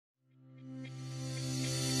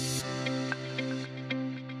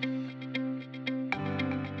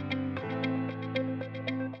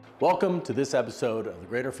Welcome to this episode of the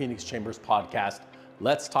Greater Phoenix Chambers podcast,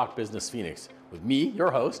 Let's Talk Business Phoenix, with me,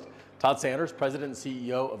 your host, Todd Sanders, President and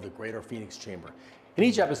CEO of the Greater Phoenix Chamber. In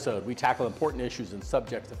each episode, we tackle important issues and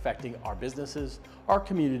subjects affecting our businesses, our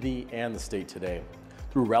community, and the state today.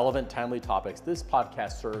 Through relevant, timely topics, this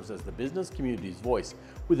podcast serves as the business community's voice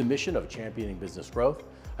with the mission of championing business growth,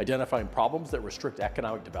 identifying problems that restrict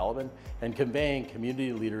economic development, and conveying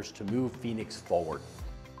community leaders to move Phoenix forward.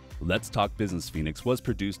 Let's Talk Business Phoenix was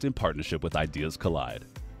produced in partnership with Ideas Collide,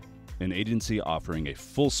 an agency offering a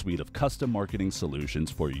full suite of custom marketing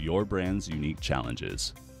solutions for your brand's unique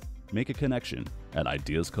challenges. Make a connection at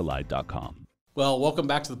ideascollide.com. Well, welcome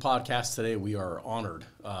back to the podcast. Today we are honored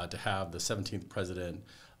to have the 17th president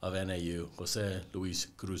of NAU, José Luis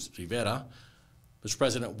Cruz Rivera. Mr.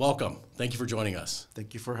 President, welcome. Thank you for joining us.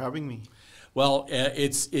 Thank you for having me. Well,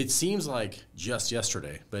 it seems like just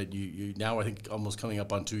yesterday, but you now I think almost coming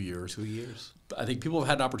up on 2 years. 2 years. I think people have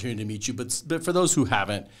had an opportunity to meet you, but for those who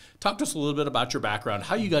haven't, talk to us a little bit about your background,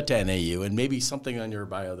 how you got to NAU, and maybe something on your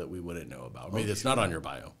bio that we wouldn't know about. Maybe that's not on your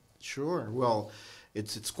bio. Sure. Well,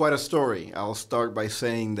 it's quite a story. I'll start by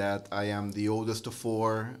saying that I am the oldest of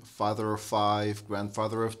four, father of five,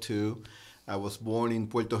 grandfather of two. I was born in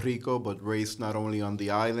Puerto Rico, but raised not only on the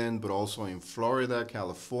island, but also in Florida,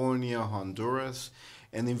 California, Honduras,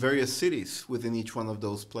 and in various cities within each one of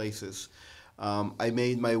those places. I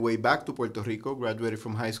made my way back to Puerto Rico, graduated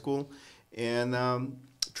from high school, and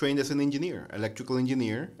trained as an engineer, electrical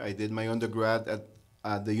engineer. I did my undergrad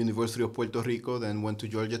at the University of Puerto Rico, then went to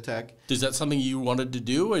Georgia Tech. Is that something you wanted to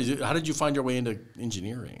do? Or how did you find your way into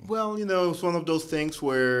engineering? Well, it was one of those things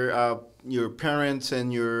where your parents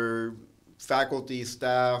and your faculty,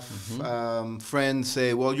 staff, friends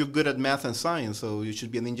say, well, you're good at math and science, so you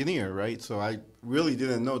should be an engineer, right? So I really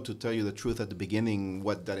didn't know, to tell you the truth, at the beginning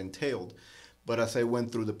what that entailed. But as I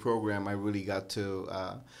went through the program, I really got to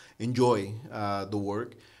enjoy the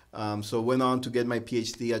work. So went on to get my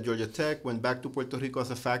PhD at Georgia Tech, went back to Puerto Rico as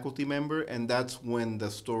a faculty member, and that's when the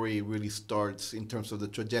story really starts in terms of the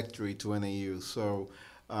trajectory to NAU. So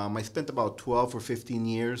I spent about 12 or 15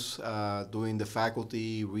 years doing the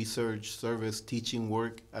faculty, research, service, teaching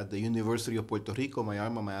work at the University of Puerto Rico, my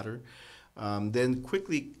alma mater. Then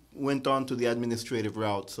quickly went on to the administrative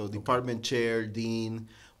route. So department chair, dean,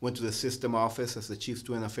 went to the system office as the chief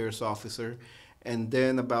student affairs officer. And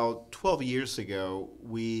then about 12 years ago,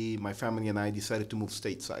 my family and I decided to move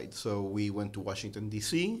stateside. So we went to Washington,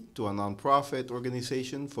 D.C., to a nonprofit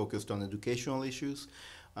organization focused on educational issues.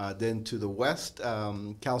 Then to the west,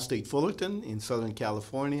 Cal State Fullerton in Southern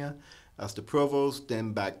California as the provost,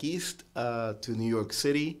 then back east to New York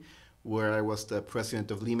City, where I was the president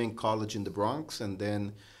of Lehman College in the Bronx, and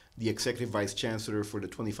then the executive vice chancellor for the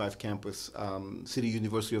 25-campus City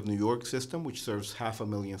University of New York system, which serves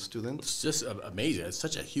 500,000 students. It's just amazing. It's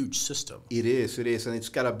such a huge system. It is, and it's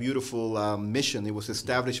got a beautiful mission. It was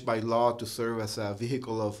established by law to serve as a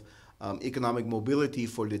vehicle of economic mobility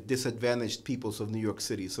for the disadvantaged peoples of New York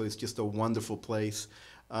City. So it's just a wonderful place.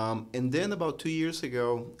 And then about 2 years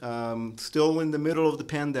ago, still in the middle of the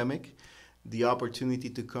pandemic, the opportunity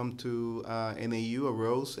to come to NAU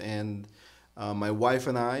arose, and my wife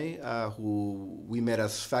and I, who we met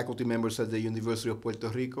as faculty members at the University of Puerto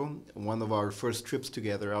Rico, one of our first trips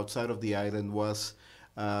together outside of the island was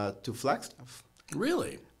to Flagstaff.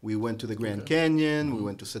 Really? We went to the Grand Canyon, we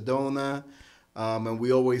went to Sedona, and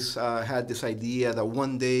we always had this idea that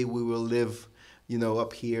one day we will live,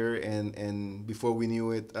 up here, and before we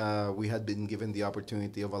knew it, we had been given the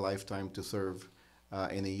opportunity of a lifetime to serve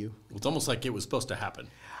NAU. It's almost like it was supposed to happen.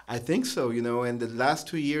 I think so, and the last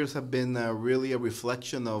 2 years have been really a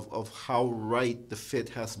reflection of how right the fit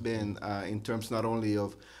has been in terms not only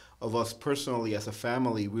of us personally as a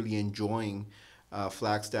family really enjoying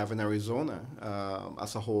Flagstaff and Arizona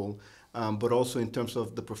as a whole, but also in terms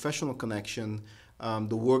of the professional connection.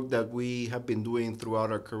 The work that we have been doing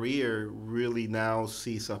throughout our career really now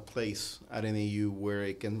sees a place at NAU where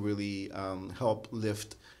it can really help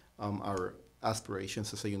lift our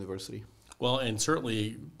aspirations as a university. Well, and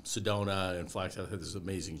certainly Sedona and Flagstaff had this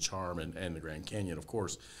amazing charm, and the Grand Canyon, of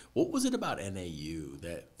course. What was it about NAU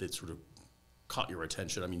that sort of caught your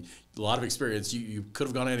attention? I mean, a lot of experience. You could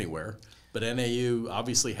have gone anywhere, but NAU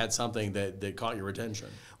obviously had something that caught your attention.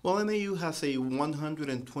 Well, NAU has a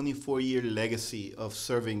 124-year legacy of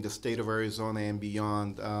serving the state of Arizona and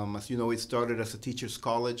beyond. As you know, it started as a teacher's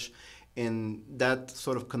college, and that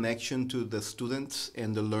sort of connection to the students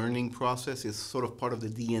and the learning process is sort of part of the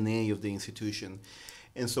DNA of the institution.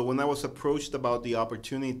 And so when I was approached about the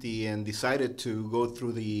opportunity and decided to go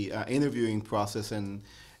through the interviewing process and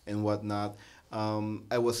whatnot,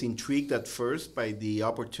 I was intrigued at first by the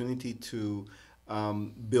opportunity to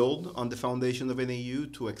build on the foundation of NAU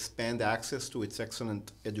to expand access to its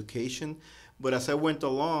excellent education. But as I went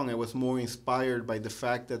along, I was more inspired by the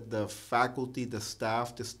fact that the faculty, the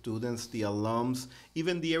staff, the students, the alums,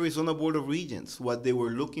 even the Arizona Board of Regents, what they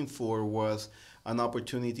were looking for was an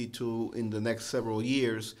opportunity to, in the next several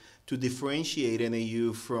years, to differentiate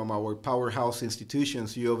NAU from our powerhouse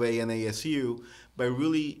institutions, U of A and ASU, by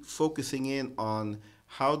really focusing in on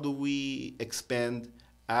how do we expand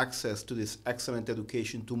access to this excellent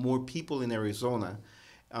education to more people in Arizona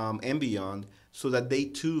and beyond, so that they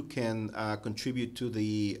too can contribute to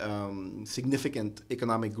the significant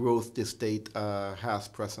economic growth this state has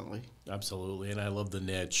presently. Absolutely, and I love the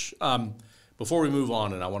niche. Before we move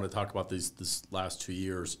on, and I want to talk about this last 2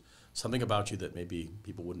 years, something about you that maybe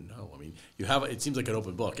people wouldn't know. I mean, you have, it seems like an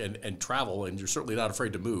open book, and travel, and you're certainly not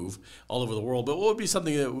afraid to move all over the world, but what would be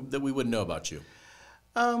something that we wouldn't know about you?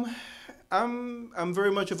 I'm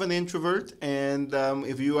very much of an introvert, and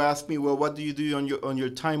if you ask me, well, what do you do on your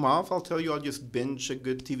time off? I'll tell you, I'll just binge a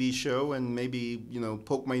good TV show and maybe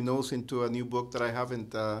poke my nose into a new book that I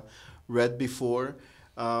haven't read before,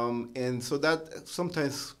 and so that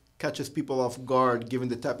sometimes catches people off guard given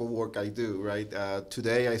the type of work I do. Right?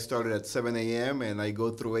 Today I started at 7 a.m. and I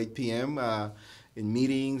go through 8 p.m. In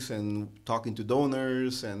meetings and talking to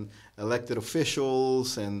donors and elected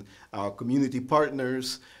officials and community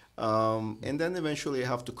partners. And then eventually I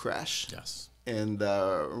have to crash. Yes. And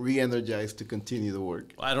re-energize to continue the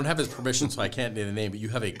work. Well, I don't have his permission, so I can't name the name, but you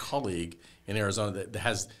have a colleague in Arizona that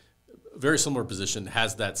has a very similar position,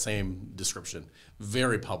 has that same description.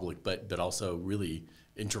 Very public, but also really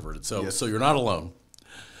introverted. So, yes. So you're not alone.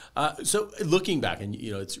 So looking back, and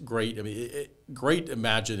it's great. I mean, great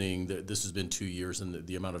imagining that this has been 2 years and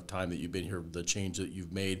the amount of time that you've been here, the change that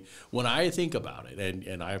you've made. When I think about it,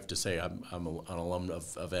 and I have to say I'm an alum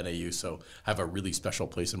of NAU, so I have a really special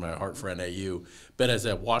place in my heart for NAU. But as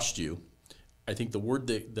I've watched you, I think the word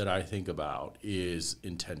that I think about is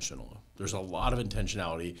intentional. There's a lot of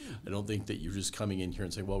intentionality. I don't think that you're just coming in here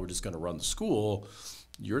and saying, well, we're just going to run the school.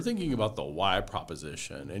 You're thinking about the why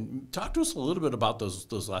proposition, and talk to us a little bit about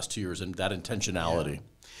those last 2 years and that intentionality. Yeah.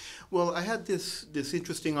 Well, I had this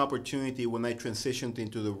interesting opportunity when I transitioned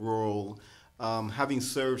into the role, having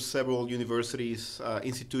served several universities, at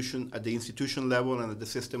the institution level and at the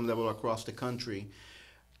system level across the country,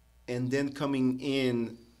 and then coming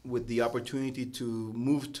in with the opportunity to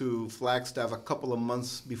move to Flagstaff a couple of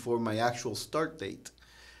months before my actual start date.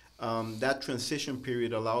 That transition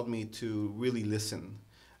period allowed me to really listen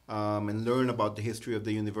and learn about the history of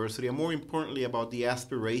the university, and more importantly, about the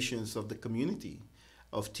aspirations of the community,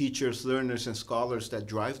 of teachers, learners, and scholars that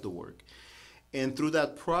drive the work. And through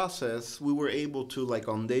that process, we were able to, like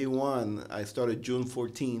on day one, I started June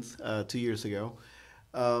 14th, 2 years ago,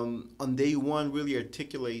 on day one, really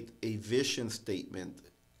articulate a vision statement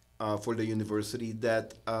for the university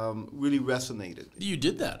that really resonated. You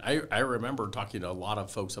did that. I remember talking to a lot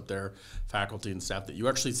of folks up there, faculty and staff, that you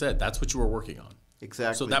actually said that's what you were working on.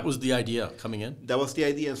 Exactly. So that was the idea coming in? That was the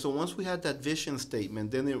idea. And so once we had that vision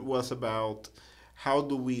statement, then it was about how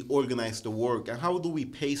do we organize the work and how do we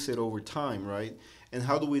pace it over time, right? And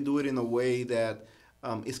how do we do it in a way that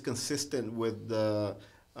is consistent with the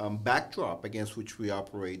backdrop against which we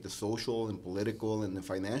operate, the social and political and the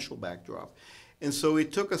financial backdrop. And so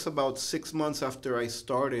it took us about 6 months after I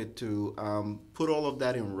started to put all of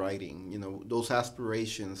that in writing, those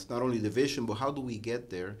aspirations, not only the vision, but how do we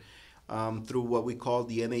get there through what we call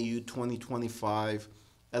the NAU 2025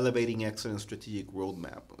 Elevating Excellence Strategic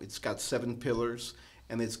Roadmap. It's got 7 pillars,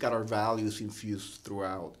 and it's got our values infused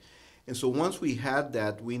throughout. And so once we had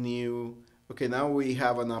that, we knew, okay, now we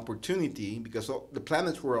have an opportunity, because the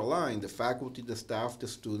planets were aligned. The faculty, the staff, the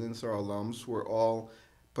students, our alums were all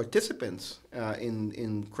participants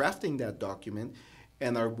in crafting that document,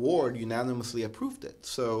 and our board unanimously approved it.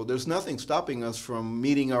 So there's nothing stopping us from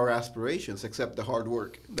meeting our aspirations except the hard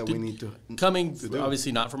work that we need to coming to do.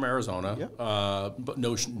 Obviously not from Arizona, Yeah. but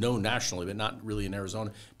no nationally, but not really in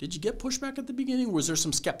Arizona. Did you get pushback at the beginning? Was there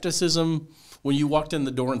some skepticism when you walked in the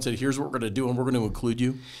door and said, here's what we're going to do and we're going to include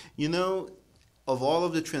you? Of all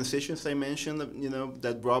of the transitions I mentioned,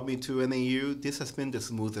 that brought me to NAU, this has been the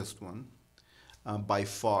smoothest one by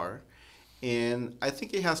far. And I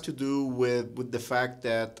think it has to do with the fact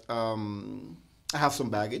that I have some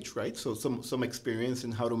baggage, right? So some experience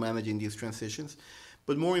in how to managing these transitions.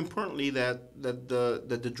 But more importantly, that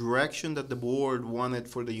the direction that the board wanted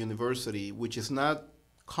for the university, which is not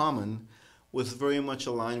common, was very much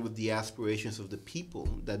aligned with the aspirations of the people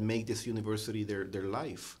that make this university their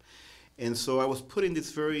life. And so I was put in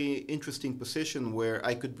this very interesting position where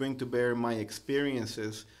I could bring to bear my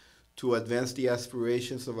experiences to advance the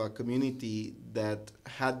aspirations of a community that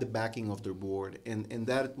had the backing of their board. And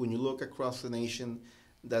that, when you look across the nation,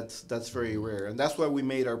 that's very rare. And that's why we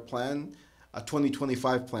made our plan a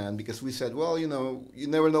 2025 plan, because we said, well, you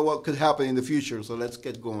never know what could happen in the future, so let's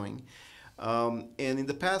get going. And in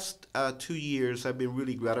the past 2 years, I've been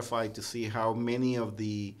really gratified to see how many of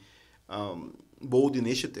the bold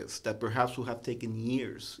initiatives that perhaps would have taken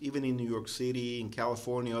years, even in New York City, in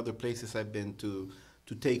California, other places I've been to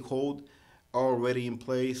take hold, are already in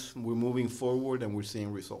place. We're moving forward and we're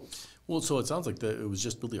seeing results. Well, so it sounds like it was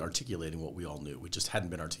just really articulating what we all knew. It just hadn't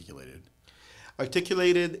been articulated.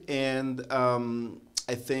 Articulated and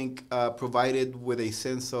I think provided with a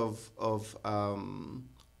sense of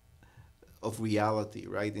reality,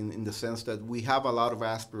 right? In the sense that we have a lot of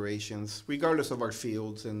aspirations, regardless of our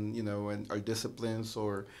fields and and our disciplines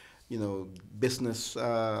or business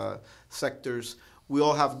sectors. We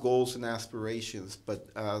all have goals and aspirations, but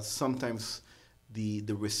sometimes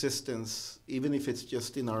the resistance, even if it's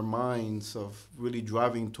just in our minds of really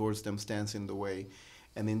driving towards them, stands in the way.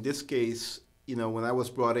 And in this case, when I was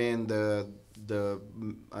brought in,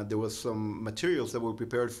 there was some materials that were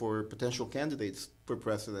prepared for potential candidates for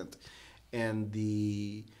president, and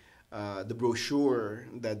the brochure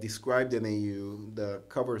that described NAU, the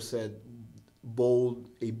cover said,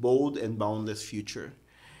 a bold and boundless future.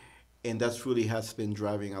 And that's really has been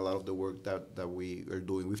driving a lot of the work that we are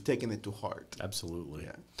doing. We've taken it to heart. Absolutely.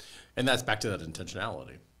 Yeah. And that's back to that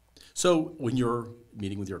intentionality. So when you're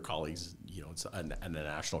meeting with your colleagues, it's a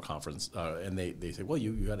national conference, and they say, well,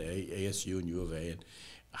 you got ASU and U of A. And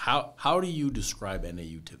how do you describe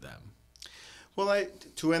NAU to them? Well,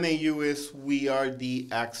 to NAU we are the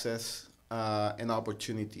access and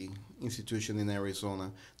opportunity institution in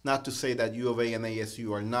Arizona. Not to say that U of A and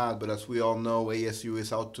ASU are not, but as we all know, ASU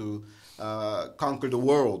is out to conquer the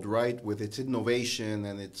world, right, with its innovation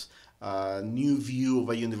and its new view of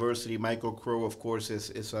a university. Michael Crow, of course,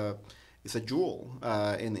 is a jewel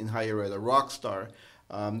in higher ed, a rock star.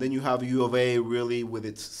 Then you have U of A really with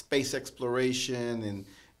its space exploration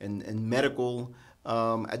and medical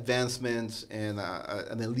advancements and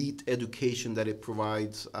an elite education that it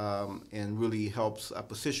provides and really helps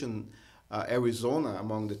position Arizona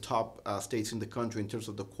among the top states in the country in terms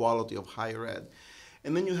of the quality of higher ed.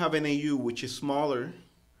 And then you have NAU, which is smaller,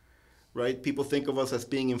 right? People think of us as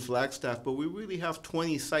being in Flagstaff, but we really have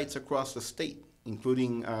 20 sites across the state,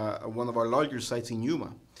 including one of our larger sites in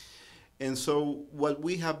Yuma. And so what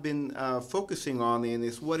we have been focusing on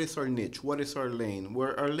is what is our niche, what is our lane?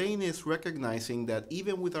 Where our lane is recognizing that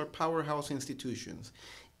even with our powerhouse institutions,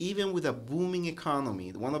 even with a booming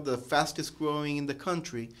economy, one of the fastest growing in the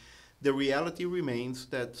country, the reality remains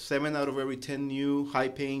that 7 out of every 10 new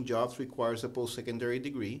high-paying jobs requires a post-secondary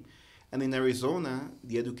degree. And in Arizona,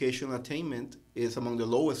 the educational attainment is among the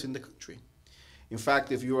lowest in the country. In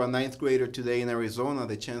fact, if you're a 9th grader today in Arizona,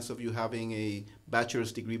 the chance of you having a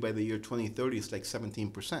bachelor's degree by the year 2030 is like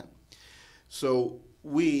 17%. So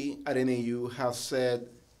we at NAU have said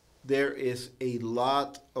there is a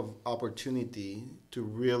lot of opportunity to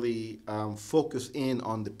really focus in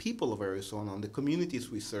on the people of Arizona, on the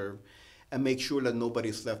communities we serve, and make sure that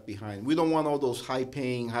nobody's left behind. We don't want all those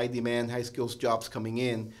high-paying, high-demand, high-skills jobs coming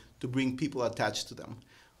in to bring people attached to them.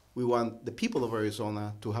 We want the people of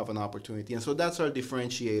Arizona to have an opportunity. And so that's our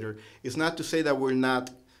differentiator. It's not to say that we're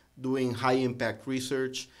not doing high-impact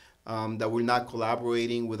research, that we're not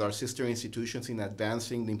collaborating with our sister institutions in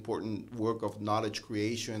advancing the important work of knowledge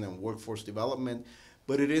creation and workforce development,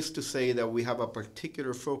 but it is to say that we have a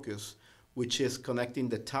particular focus, which is connecting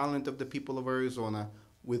the talent of the people of Arizona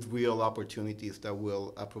with real opportunities that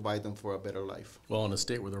will provide them for a better life. Well, in a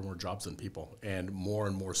state where there are more jobs than people and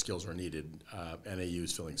more skills are needed, NAU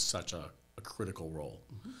is filling such a critical role.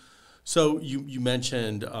 Mm-hmm. So you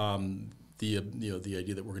mentioned the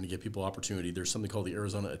idea that we're going to give people opportunity. There's something called the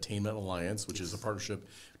Arizona Attainment Alliance, which is a partnership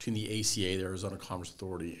between the ACA, the Arizona Commerce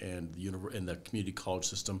Authority, and the community college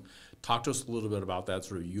system. Talk to us a little bit about that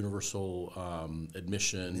sort of universal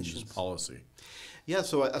admissions policy. Yeah,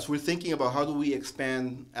 so as we're thinking about how do we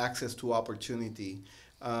expand access to opportunity,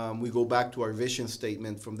 we go back to our vision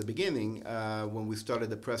statement from the beginning when we started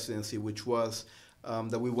the presidency, which was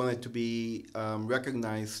that we wanted to be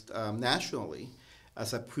recognized nationally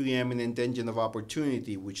as a preeminent engine of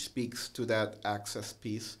opportunity, which speaks to that access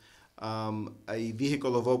piece, a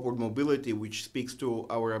vehicle of upward mobility, which speaks to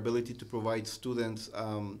our ability to provide students,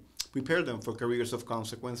 prepare them for careers of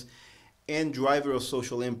consequence, and driver of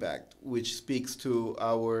social impact, which speaks to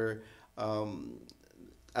our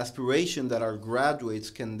aspiration that our graduates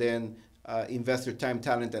can then invest their time,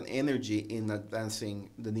 talent, and energy in advancing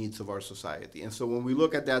the needs of our society. And so when we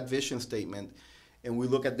look at that vision statement, and we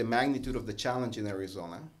look at the magnitude of the challenge in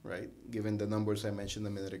Arizona, right, given the numbers I mentioned a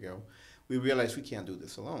minute ago, we realize we can't do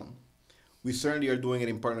this alone. We certainly are doing it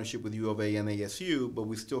in partnership with U of A and ASU, but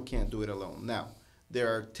we still can't do it alone. Now, there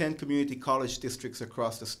are 10 community college districts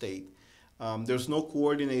across the state. There's no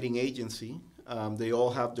coordinating agency. They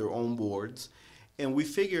all have their own boards. And we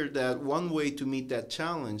figured that one way to meet that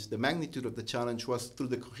challenge, the magnitude of the challenge, was through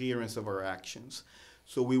the coherence of our actions.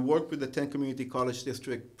 So we worked with the 10 community college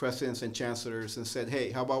district presidents and chancellors and said,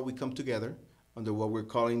 hey, how about we come together under what we're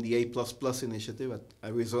calling the A++ initiative at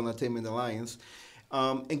Arizona Attainment Alliance,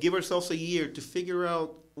 and give ourselves a year to figure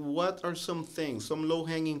out what are some things, some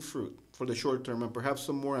low-hanging fruit for the short term and perhaps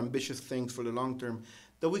some more ambitious things for the long term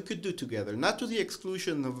that we could do together, not to the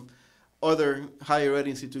exclusion of other higher ed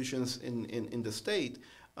institutions in the state,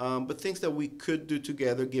 but things that we could do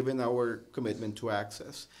together given our commitment to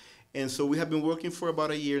access. And so we have been working for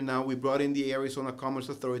about a year now. We brought in the Arizona Commerce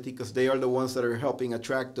Authority because they are the ones that are helping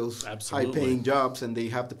attract those high-paying jobs, and they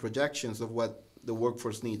have the projections of what the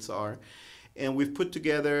workforce needs are. And we've put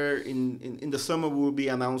together, in the summer, we'll be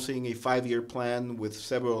announcing a 5-year plan with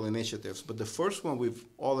several initiatives. But the first one we've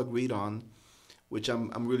all agreed on, which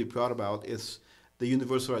I'm really proud about, is the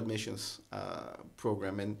Universal Admissions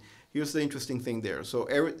Program. And here's the interesting thing there. So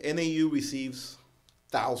NAU receives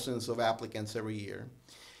thousands of applicants every year.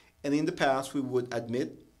 And in the past, we would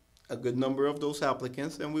admit a good number of those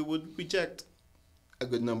applicants, and we would reject a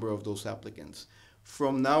good number of those applicants.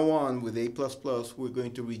 From now on, with A++, we're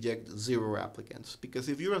going to reject 0 applicants. Because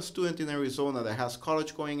if you're a student in Arizona that has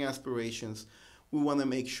college-going aspirations, we want to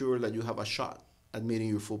make sure that you have a shot at meeting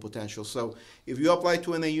your full potential. So if you apply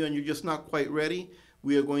to NAU and you're just not quite ready,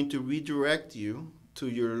 we are going to redirect you to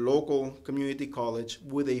your local community college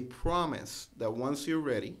with a promise that once you're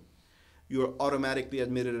ready, you're automatically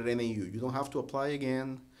admitted at NAU. You don't have to apply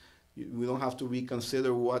again. We don't have to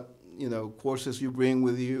reconsider what courses you bring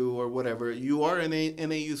with you or whatever. You are an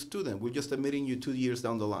NAU student. We're just admitting you 2 years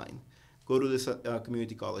down the line. Go to this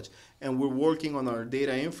community college. And we're working on our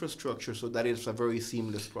data infrastructure so that it's a very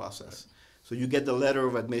seamless process. So you get the letter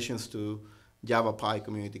of admissions to Yavapai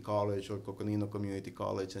Community College or Coconino Community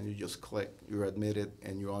College, and you just click, you're admitted,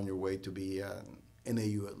 and you're on your way to be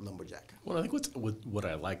NAU at Lumberjack. Well, I think what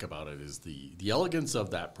I like about it is the elegance of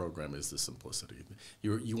that program is the simplicity.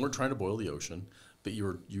 You weren't trying to boil the ocean, but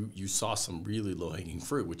you saw some really low-hanging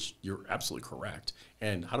fruit, which you're absolutely correct.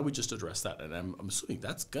 And how do we just address that? And I'm assuming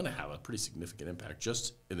that's going to have a pretty significant impact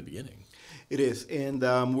just in the beginning. It is, and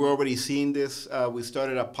we're already seeing this. We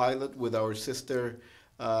started a pilot with our sister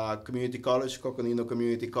community college, Coconino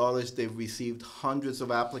Community College. They've received hundreds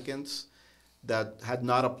of applicants that had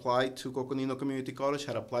not applied to Coconino Community College,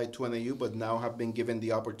 had applied to NAU, but now have been given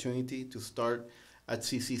the opportunity to start at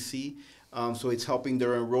CCC. So it's helping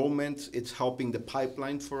their enrollment. It's helping the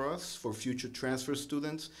pipeline for us for future transfer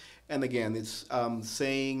students. And again, it's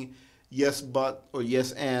saying yes, but, or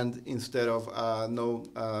yes, and, instead of no,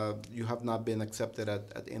 you have not been accepted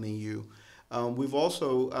at NAU. We've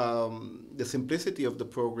also, the simplicity of the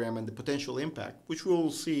program and the potential impact, which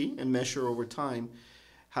we'll see and measure over time,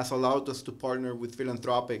 has allowed us to partner with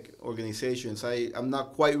philanthropic organizations. I'm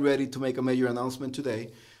not quite ready to make a major announcement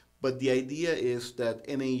today, but the idea is that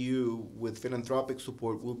NAU, with philanthropic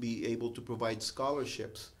support, will be able to provide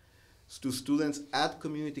scholarships to students at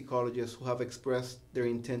community colleges who have expressed their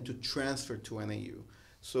intent to transfer to NAU.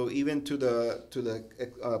 So even to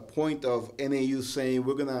the point of NAU saying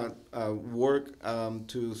we're going to work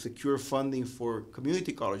to secure funding for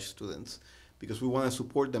community college students because we want to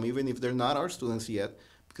support them, even if they're not our students yet,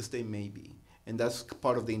 because they may be. And that's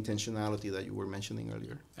part of the intentionality that you were mentioning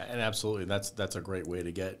earlier. And absolutely, that's a great way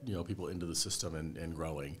to get people into the system and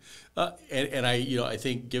growing. And I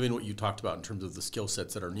think given what you talked about in terms of the skill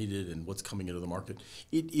sets that are needed and what's coming into the market,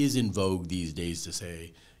 it is in vogue these days to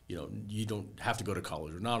say, you don't have to go to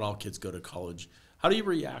college, or not all kids go to college. How do you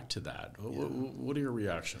react to that? Yeah. What are your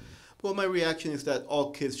reactions? Well, my reaction is that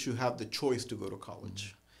all kids should have the choice to go to college.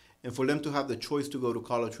 Mm-hmm. And for them to have the choice to go to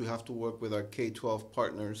college, we have to work with our K-12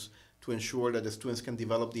 partners to ensure that the students can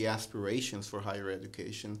develop the aspirations for higher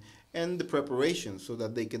education and the preparation so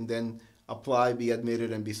that they can then apply, be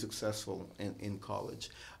admitted, and be successful in college.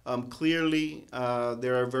 Clearly,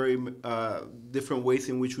 there are very different ways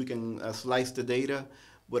in which we can slice the data,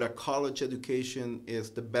 but a college education is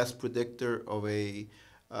the best predictor of a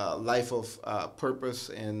life of purpose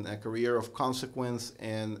and a career of consequence,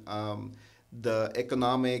 and the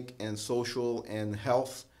economic and social and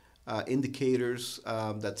health indicators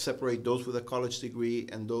that separate those with a college degree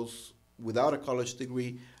and those without a college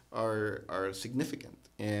degree are significant,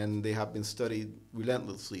 and they have been studied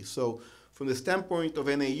relentlessly. So from the standpoint of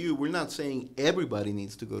NAU, we're not saying everybody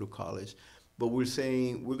needs to go to college, but we're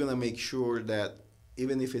saying we're going to make sure that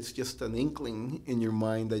even if it's just an inkling in your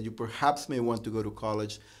mind that you perhaps may want to go to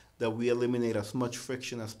college, that we eliminate as much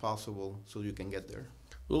friction as possible so you can get there.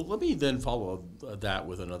 Well, let me then follow that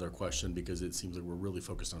with another question, because it seems like we're really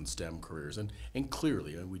focused on STEM careers, and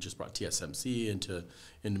clearly, we just brought TSMC into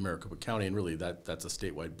Maricopa County, and really that's a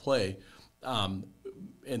statewide play,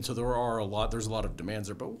 and so there's a lot of demands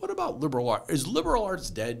there. But what about liberal arts? Is liberal arts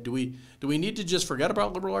dead? Do we need to just forget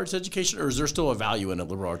about liberal arts education, or is there still a value in a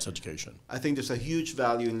liberal arts education? I think there's a huge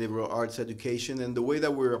value in liberal arts education, and the way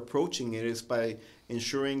that we're approaching it is by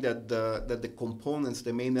ensuring that the components,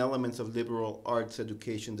 the main elements of liberal arts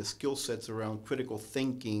education, the skill sets around critical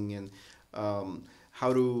thinking and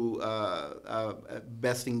how to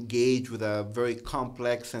best engage with a very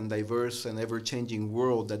complex and diverse and ever-changing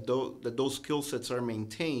world, that those skill sets are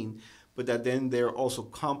maintained, but that then they're also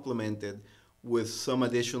complemented with some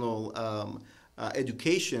additional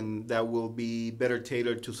education that will be better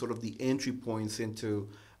tailored to sort of the entry points into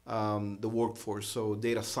the workforce, so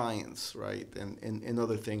data science, right, and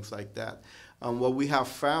other things like that. What we have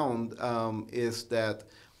found is that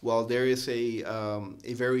while there is a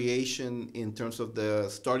variation in terms of the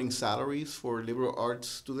starting salaries for liberal arts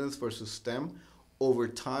students versus STEM, over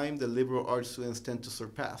time the liberal arts students tend to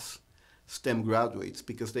surpass STEM graduates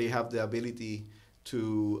because they have the ability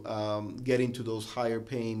to get into those higher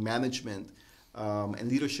paying management and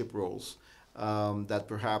leadership roles that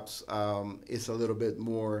perhaps is a little bit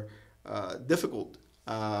more difficult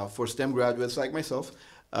for STEM graduates like myself,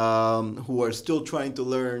 who are still trying to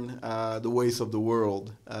learn the ways of the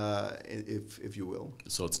world, if you will.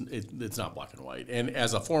 So it's not black and white. And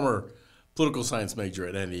as a former political science major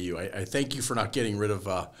at NAU, I thank you for not getting rid of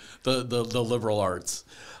the liberal arts.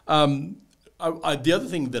 The other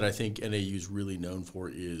thing that I think NAU is really known for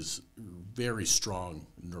is very strong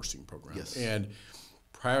nursing programs. Yes. And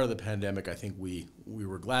prior to the pandemic, I think we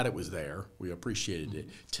were glad it was there. We appreciated it.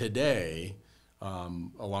 Today,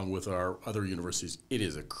 along with our other universities, it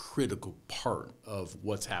is a critical part of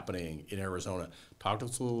what's happening in Arizona. Talk to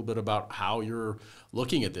us a little bit about how you're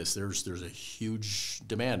looking at this. There's a huge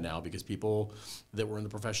demand now because people that were in the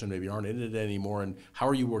profession maybe aren't in it anymore. And how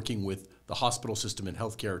are you working with the hospital system and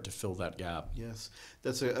healthcare to fill that gap? Yes,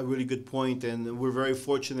 that's a really good point. And we're very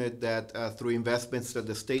fortunate that through investments that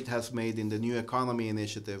the state has made in the New Economy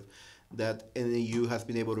Initiative, that NAU has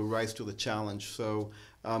been able to rise to the challenge. So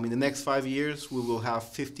in the next 5 years, we will have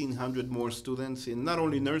 1,500 more students in not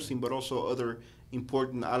only nursing, but also other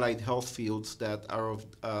important allied health fields that are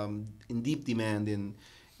in deep demand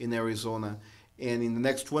in Arizona. And in the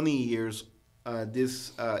next 20 years,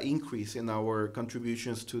 this increase in our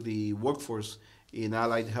contributions to the workforce in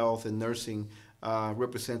allied health and nursing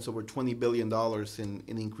represents over $20 billion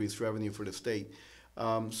in increased revenue for the state.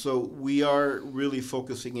 So we are really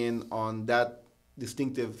focusing in on that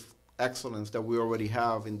distinctive excellence that we already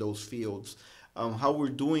have in those fields. How we're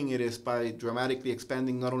doing it is by dramatically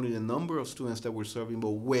expanding not only the number of students that we're serving,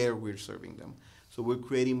 but where we're serving them. So we're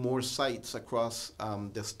creating more sites across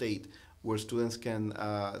the state where students can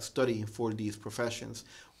study for these professions.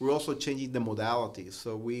 We're also changing the modalities.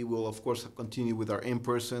 So we will, of course, continue with our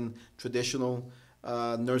in-person traditional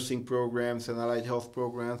nursing programs and allied health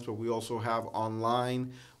programs, but we also have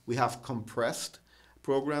online. We have compressed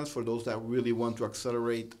programs for those that really want to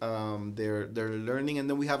accelerate their learning. And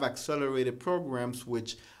then we have accelerated programs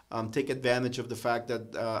which take advantage of the fact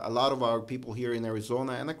that a lot of our people here in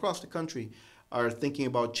Arizona and across the country are thinking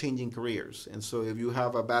about changing careers. And so if you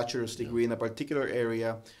have a bachelor's degree in a particular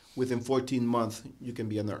area, within 14 months, you can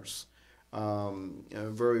be a nurse.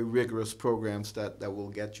 Very rigorous programs that will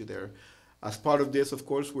get you there. As part of this, of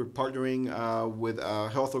course, we're partnering with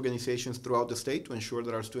health organizations throughout the state to ensure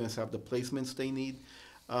that our students have the placements they need.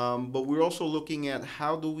 But we're also looking at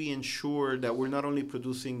how do we ensure that we're not only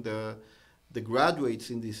producing the graduates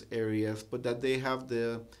in these areas, but that they have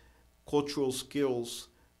the cultural skills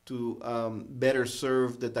to better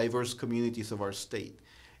serve the diverse communities of our state.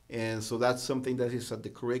 And so that's something that is at the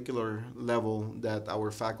curricular level that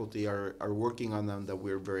our faculty are working on and that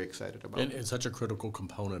we're very excited about. And such a critical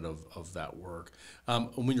component of that work.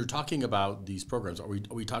 When you're talking about these programs, are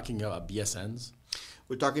we talking about BSNs?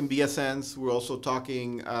 We're talking BSNs. We're also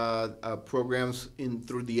talking programs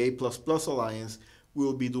through the A++ Alliance.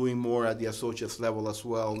 We'll be doing more at the associates level as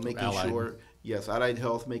well, making sure, yes, allied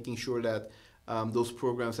health, making sure that those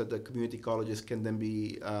programs at the community colleges can then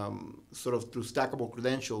be sort of through stackable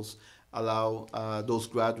credentials allow those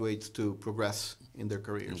graduates to progress in their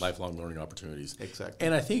careers. Lifelong learning opportunities. Exactly.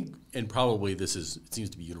 And I think, and probably it seems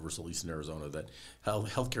to be universal, at least in Arizona, that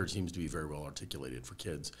healthcare seems to be very well articulated for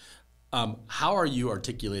kids. How are you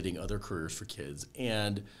articulating other careers for kids?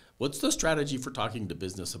 And What's the strategy for talking to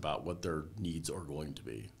business about what their needs are going to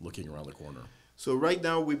be, looking around the corner? So right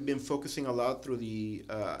now we've been focusing a lot through the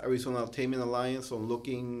Arizona Attainment Alliance on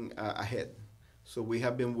looking ahead. So we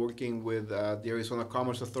have been working with the Arizona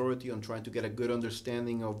Commerce Authority on trying to get a good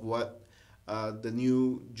understanding of what the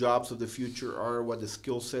new jobs of the future are, what the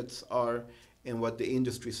skill sets are, and what the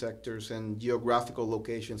industry sectors and geographical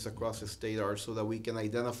locations across the state are, so that we can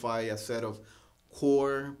identify a set of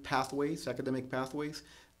core pathways, academic pathways,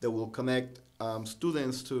 that will connect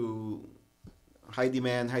students to high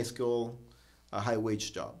demand, high skill, high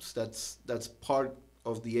wage jobs. That's part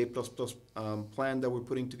of the A++ plan that we're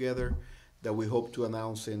putting together, that we hope to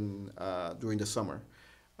announce during the summer,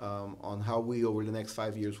 on how we over the next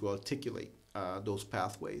 5 years will articulate those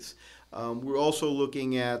pathways. We're also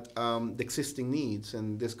looking at the existing needs,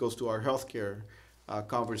 and this goes to our healthcare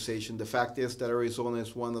conversation. The fact is that Arizona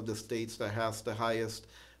is one of the states that has the highest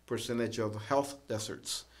percentage of health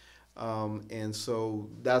deserts. And so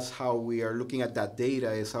that's how we are looking at that data,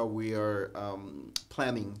 is how we are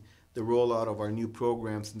planning the rollout of our new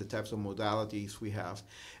programs and the types of modalities we have.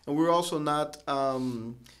 And we're also not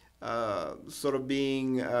sort of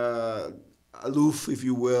being aloof, if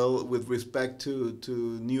you will, with respect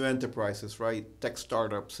to new enterprises, right? Tech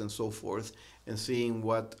startups and so forth, and seeing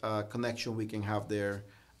what connection we can have there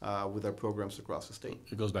with our programs across the state.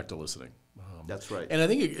 It goes back to listening. That's right. And I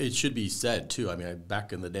think it should be said, too. I mean,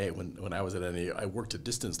 back in the day when I was at NAU, I worked at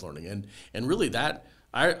distance learning. And really that,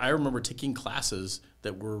 I remember taking classes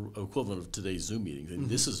that were equivalent of today's Zoom meetings. And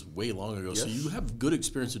this is way long ago. Yes. So you have good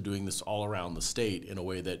experience of doing this all around the state in a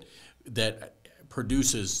way that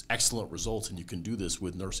produces excellent results. And you can do this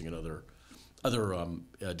with nursing and other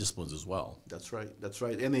disciplines as well. That's right. That's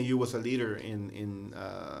right. NAU was a leader in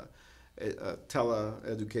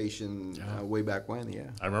tele-education way back when, yeah.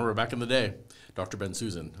 I remember back in the day, Dr. Ben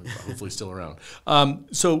Susan, hopefully still around.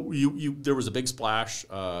 So there was a big splash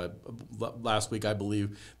last week, I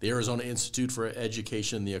believe. The Arizona Institute for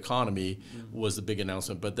Education and the Economy was the big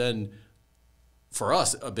announcement. But then, for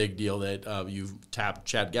us, a big deal that you've tapped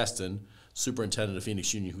Chad Gueston, superintendent of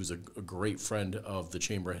Phoenix Union, who's a great friend of the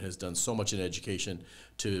chamber and has done so much in education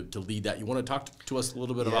to lead that. You want to talk to us a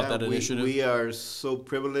little bit about that initiative? We are so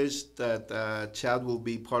privileged that Chad will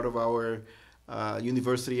be part of our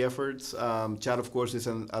university efforts. Chad, of course, is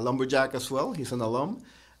a lumberjack as well. He's an alum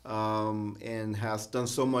and has done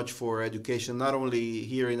so much for education, not only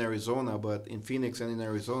here in Arizona, but in Phoenix and in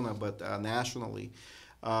Arizona, but nationally.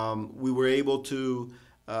 We were able to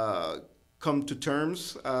come to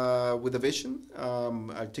terms with a vision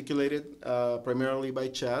articulated primarily by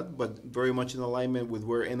Chad, but very much in alignment with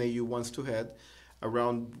where NAU wants to head,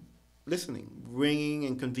 around listening, bringing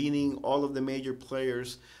and convening all of the major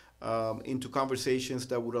players into conversations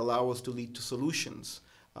that would allow us to lead to solutions.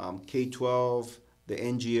 K-12, the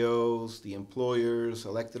NGOs, the employers,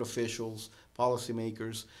 elected officials,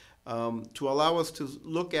 policymakers, to allow us to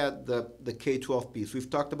look at the K-12 piece. We've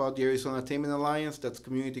talked about the Arizona Attainment Alliance, that's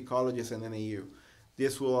community colleges and NAU.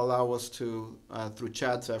 This will allow us to, through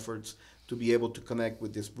Chad's efforts, to be able to connect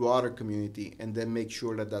with this broader community and then make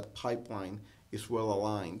sure that that pipeline is well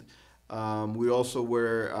aligned. We also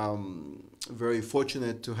were very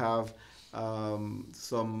fortunate to have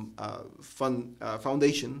some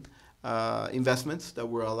foundation investments that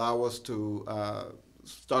will allow us to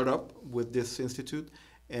start up with this institute,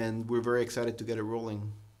 and we're very excited to get it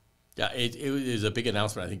rolling. Yeah, it is a big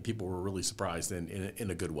announcement. I think people were really surprised in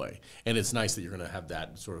a good way. And it's nice that you're going to have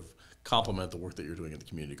that sort of complement the work that you're doing at the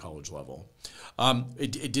community college level.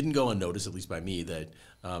 It didn't go unnoticed, at least by me, that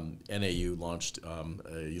NAU launched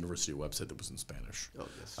a university website that was in Spanish. Oh,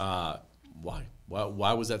 yes. Why?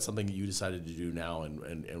 Why was that something that you decided to do now,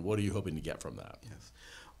 and what are you hoping to get from that? Yes.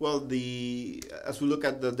 Well, as we look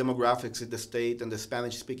at the demographics in the state and the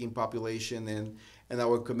Spanish-speaking population and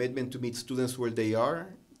our commitment to meet students where they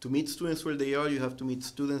are, to meet students where they are, you have to meet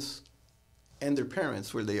students and their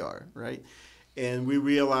parents where they are, right? And we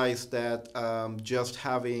realized that just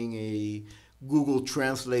having a Google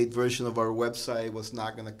Translate version of our website was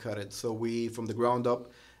not going to cut it. So we, from the ground up,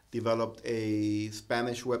 developed a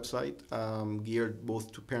Spanish website geared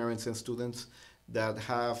both to parents and students that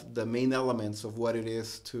have the main elements of what it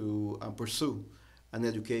is to pursue an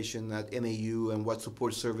education at NAU and what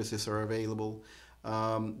support services are available.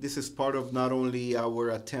 This is part of not only our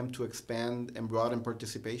attempt to expand and broaden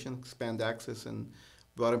participation, expand access and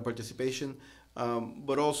broaden participation,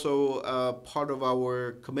 but also part of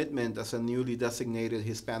our commitment as a newly designated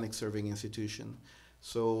Hispanic serving institution.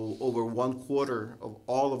 So over 1/4 of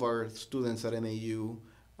all of our students at NAU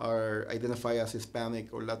are identified as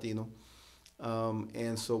Hispanic or Latino.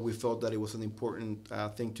 And so we felt that it was an important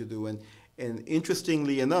thing to do. And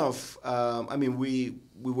interestingly enough, I mean, we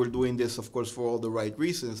were doing this, of course, for all the right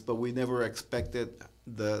reasons, but we never expected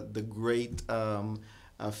the great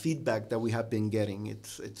feedback that we have been getting.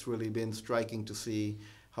 It's really been striking to see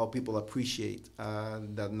how people appreciate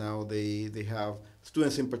that now they have,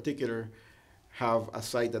 students in particular, have a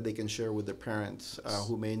site that they can share with their parents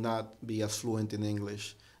who may not be as fluent in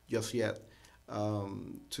English just yet,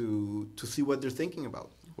 to see what they're thinking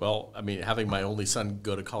about. Well, I mean, having my only son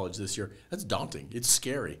go to college this year, that's daunting. It's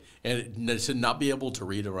scary. And to not be able to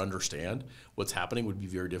read or understand what's happening would be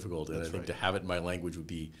very difficult. And I think to have it in my language would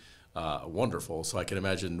be wonderful. So I can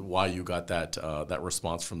imagine why you got that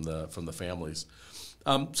response from the families.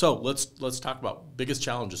 So let's talk about biggest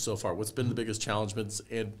challenges so far. What's been the biggest challenges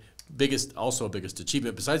and biggest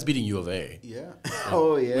achievement besides beating U of A? Yeah.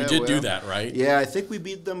 Oh, yeah. We did do that, right? Yeah, I think we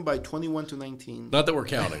beat them by 21-19. Not that we're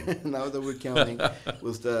counting. Now that we're counting. It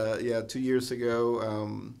was 2 years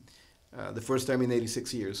ago, the first time in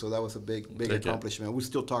 86 years. So that was a big accomplishment. We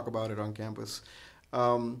still talk about it on campus.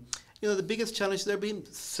 The biggest challenge, there have been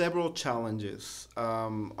several challenges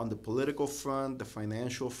on the political front, the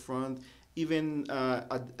financial front, even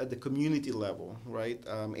at the community level, right?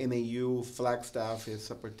 NAU, Flagstaff is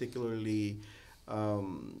a particularly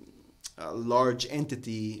large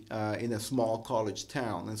entity in a small college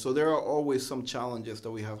town. And so there are always some challenges that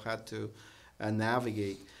we have had to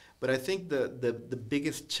navigate. But I think the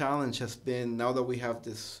biggest challenge has been, now that we have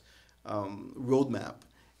this roadmap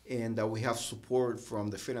and that we have support from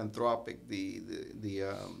the philanthropic, the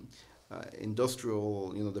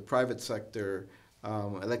industrial, the private sector,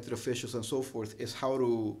 elected officials and so forth, is how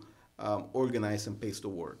to organize and pace the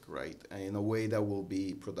work, right, in a way that will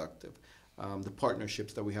be productive. The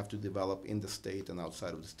partnerships that we have to develop in the state and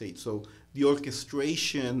outside of the state. So the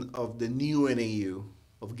orchestration of the new NAU,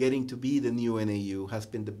 of getting to be the new NAU, has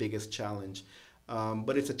been the biggest challenge.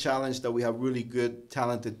 But it's a challenge that we have really good,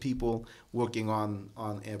 talented people working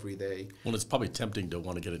on every day. Well, it's probably tempting to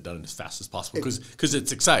want to get it done as fast as possible because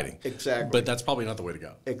it's exciting. Exactly. But that's probably not the way to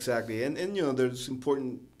go. Exactly. And there's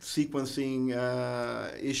important sequencing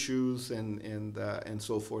issues and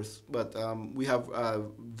so forth. But we have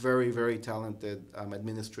very, very talented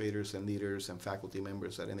administrators and leaders and faculty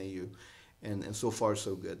members at NAU. And so far,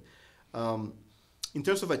 so good. In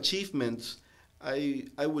terms of achievements,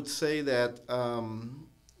 I would say that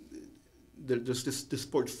there's this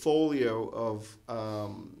portfolio of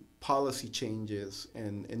policy changes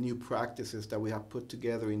and new practices that we have put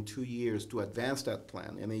together in 2 years to advance that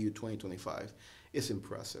plan, NAU 2025, is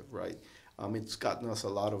impressive, right? It's gotten us a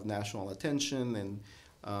lot of national attention, and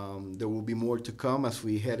there will be more to come as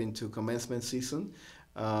we head into commencement season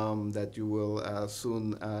that you will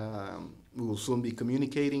we will soon be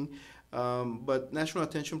communicating. But national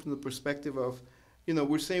attention from the perspective of,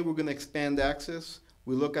 we're saying we're going to expand access.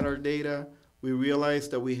 We look at our data. We realize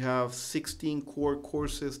that we have 16 core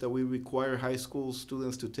courses that we require high school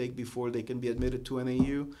students to take before they can be admitted to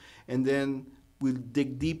NAU. And then we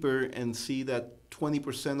dig deeper and see that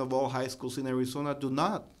 20% of all high schools in Arizona do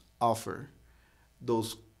not offer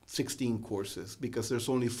those 16 courses because there's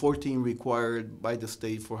only 14 required by the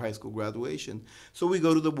state for high school graduation. So we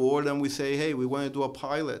go to the board and we say, hey, we want to do a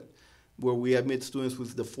pilot where we admit students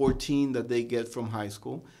with the 14 that they get from high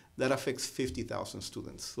school. That affects 50,000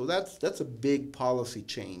 students. So that's a big policy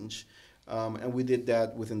change, and we did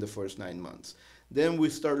that within the first 9 months. Then we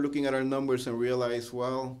start looking at our numbers and realize,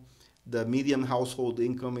 well, the median household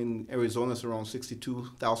income in Arizona is around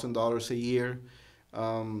 $62,000 a year.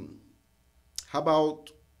 How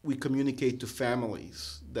about we communicate to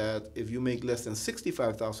families that if you make less than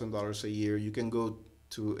 $65,000 a year, you can go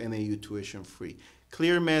to NAU tuition free.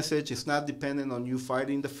 Clear message. It's not dependent on you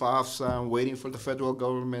fighting the FAFSA and waiting for the federal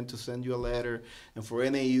government to send you a letter and for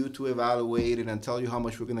NAU to evaluate it and tell you how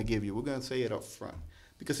much we're going to give you. We're going to say it up front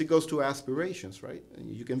because it goes to aspirations, right? And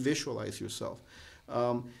you can visualize yourself.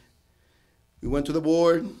 We went to the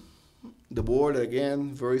board. The board,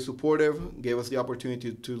 again, very supportive, gave us the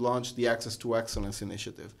opportunity to launch the Access to Excellence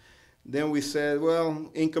initiative. Then we said, well,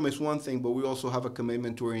 income is one thing, but we also have a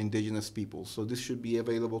commitment to our indigenous people. So this should be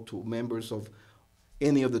available to members of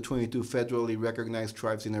any of the 22 federally recognized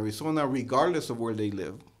tribes in Arizona, regardless of where they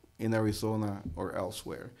live, in Arizona or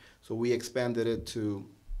elsewhere. So we expanded it to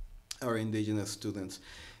our indigenous students.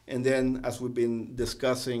 And then, as we've been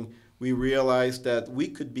discussing, we realized that we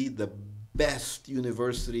could be the best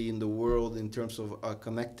university in the world in terms of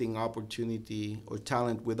connecting opportunity or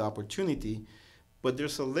talent with opportunity, but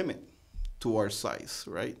there's a limit to our size,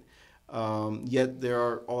 right? Yet there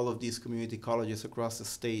are all of these community colleges across the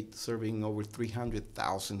state serving over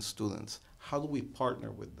 300,000 students. How do we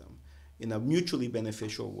partner with them? in a mutually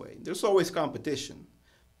beneficial way. There's always competition,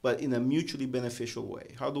 but in a mutually beneficial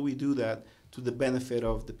way. How do we do that to the benefit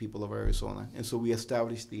of the people of Arizona? And so we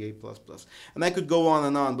established the A++. And I could go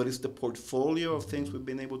on, but it's the portfolio of things we've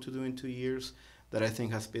been able to do in 2 years that I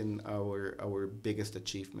think has been our biggest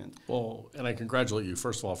achievement. Well, and I congratulate you,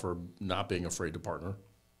 first of all, for not being afraid to partner,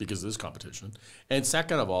 because there's competition. And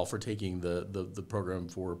second of all, for taking the program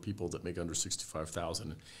for people that make under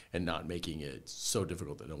 $65,000 and not making it so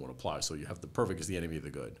difficult that no one applies. So you have the perfect is the enemy of the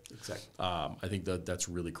good. Exactly. I think that's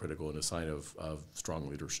really critical and a sign of strong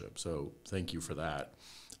leadership. So thank you for that.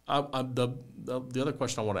 The other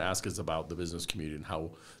question I want to ask is about the business community and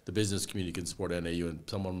how the business community can support NAU. And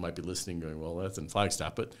someone might be listening going, well, that's in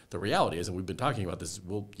Flagstaff. But the reality is, and we've been talking about this,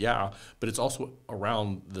 well, yeah, but it's also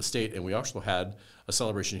around the state. And we also had a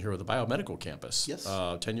celebration here with the biomedical campus. Yes.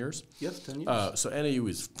 10 years? Yes, 10 years. So NAU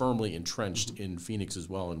is firmly entrenched in Phoenix as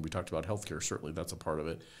well. And we talked about healthcare. Certainly that's a part of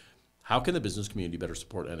it. How can the business community better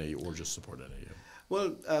support NAU or just support NAU?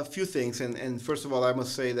 Well, a few things, and first of all, I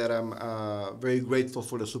must say that I'm very grateful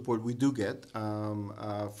for the support we do get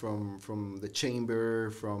from the chamber,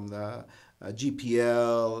 from the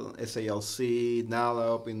GPL, SALC,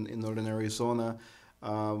 NALA in Northern Arizona.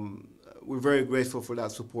 We're very grateful for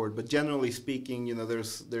that support. But generally speaking,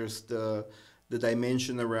 there's the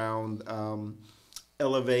dimension around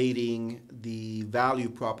elevating the value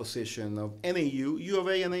proposition of NAU, U of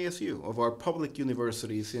A, and ASU, of our public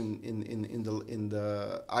universities in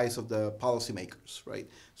the eyes of the policymakers, right?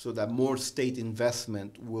 So that more state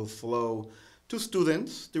investment will flow to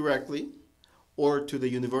students directly or to the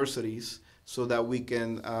universities so that we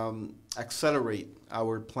can accelerate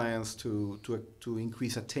our plans to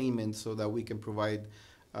increase attainment so that we can provide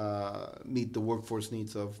meet the workforce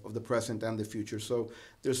needs of the present and the future. So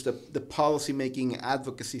there's the policy-making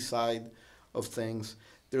advocacy side of things.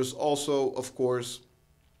 There's also, of course,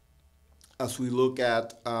 as we look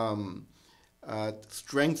at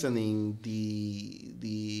strengthening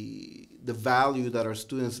the value that our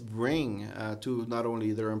students bring to not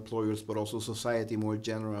only their employers but also society more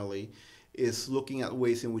generally, is looking at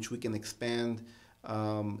ways in which we can expand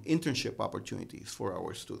internship opportunities for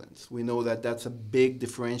our students. We know that that's a big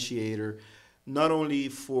differentiator, not only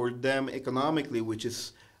for them economically, which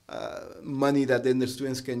is money that then the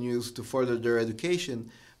students can use to further their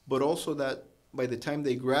education, but also that by the time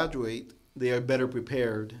they graduate, they are better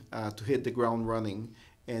prepared to hit the ground running.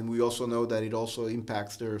 And we also know that it also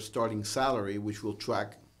impacts their starting salary, which will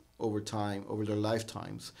track over time, over their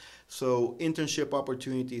lifetimes. So internship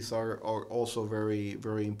opportunities are also very,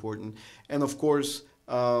 very important. And of course,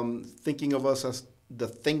 thinking of us as the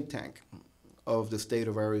think tank of the state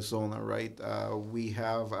of Arizona, right? We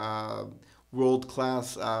have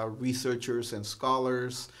world-class researchers and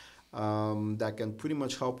scholars that can pretty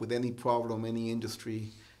much help with any problem any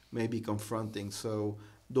industry may be confronting. So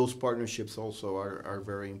those partnerships also are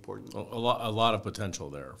very important. A lot of potential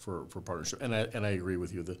there for partnership, and I agree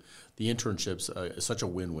with you. The internships is such a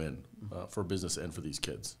win-win for business and for these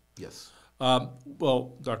kids. Yes.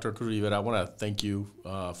 Well, Dr. Cruz, I want to thank you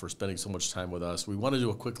for spending so much time with us. We want to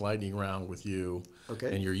do a quick lightning round with you,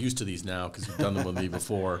 okay. And you're used to these now because you've done them with me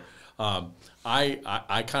before.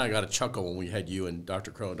 I kind of got a chuckle when we had you and Dr.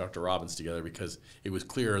 Crow and Dr. Robbins together because it was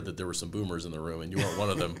clear that there were some boomers in the room and you weren't one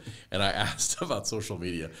of them. And I asked about social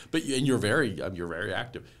media, you're very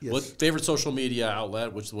active. Yes. What favorite social media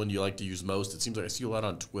outlet? Which one do you like to use most? It seems like I see you a lot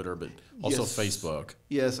on Twitter, but also yes. Facebook.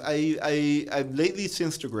 Yes, I've lately it's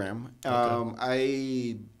Instagram.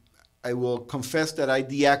 Okay. I will confess that I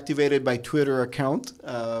deactivated my Twitter account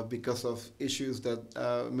because of issues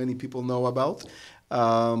that many people know about.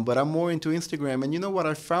 But I'm more into Instagram. And you know what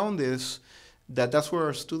I found is that's where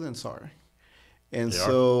our students are. And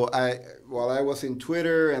so while I was in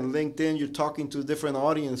Twitter and LinkedIn, you're talking to different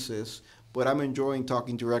audiences, but I'm enjoying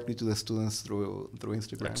talking directly to the students through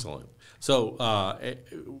Instagram. Excellent. So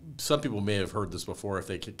some people may have heard this before if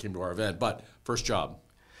they came to our event, but first job.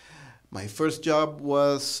 My first job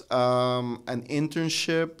was an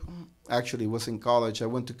internship. Actually, it was in college.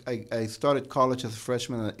 I started college as a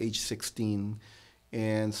freshman at age 16.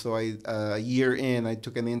 And so a year in, I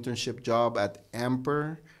took an internship job at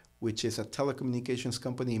Amper, which is a telecommunications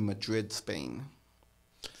company in Madrid, Spain.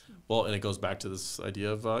 Well, and it goes back to this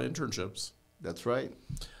idea of internships. That's right.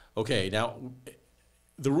 Okay, now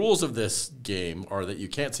the rules of this game are that you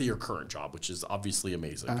can't say your current job, which is obviously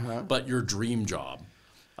amazing, but your dream job.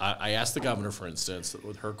 I asked the governor, for instance,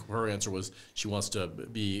 her answer was she wants to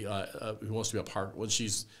be a park. When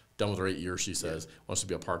she's done with her 8 years, she says wants to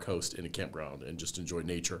be a park host in a campground and just enjoy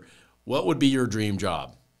nature. What would be your dream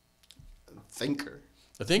job? Thinker.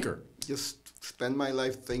 A thinker. Just spend my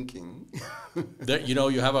life thinking. That, you know,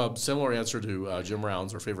 you have a similar answer to Jim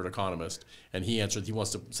Rounds, our favorite economist, and he answered he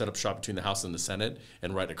wants to set up shop between the House and the Senate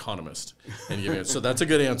and write economist. And so that's a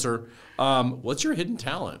good answer. What's your hidden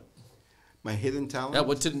talent? My hidden talent? Yeah,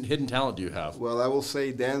 what hidden talent do you have? Well, I will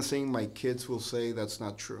say dancing. My kids will say that's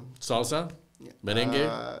not true. Salsa?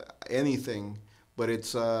 Merengue? Anything. But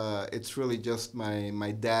it's really just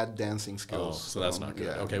my dad dancing skills. Oh, so that's not good.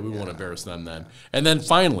 Yeah, okay, we won't embarrass them then. And then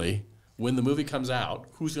finally, when the movie comes out,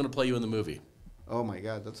 who's going to play you in the movie? Oh my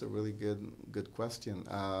God, that's a really good question.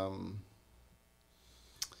 I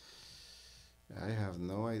have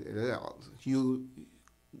no idea. Hugh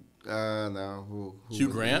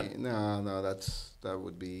Grant? No, that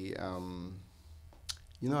would be.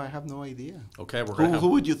 I have no idea. Okay, we're gonna who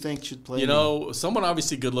would you think should play? You know, someone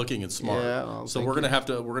obviously good looking and smart. Yeah, well, so we're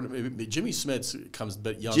gonna maybe Jimmy Smits comes a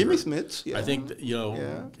bit younger. Jimmy Smits, yeah. I think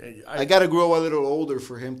that, I got to grow a little older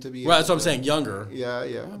for him to be. Well, that's what I'm saying. Younger.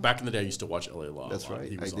 Yeah. Back in the day, I used to watch LA Law. That's right.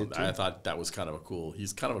 I did too. I thought that was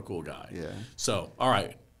he's kind of a cool guy. Yeah. So, all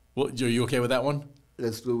right. Well, are you okay with that one?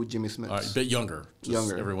 Let's do it with Jimmy Smith. All right, a bit younger.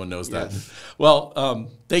 Younger. Everyone knows yes. that. Well,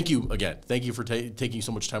 thank you again. Thank you for taking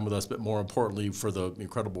so much time with us, but more importantly, for the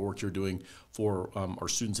incredible work you're doing for our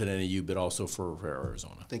students at NAU, but also for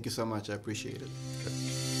Arizona. Thank you so much. I appreciate it. Okay.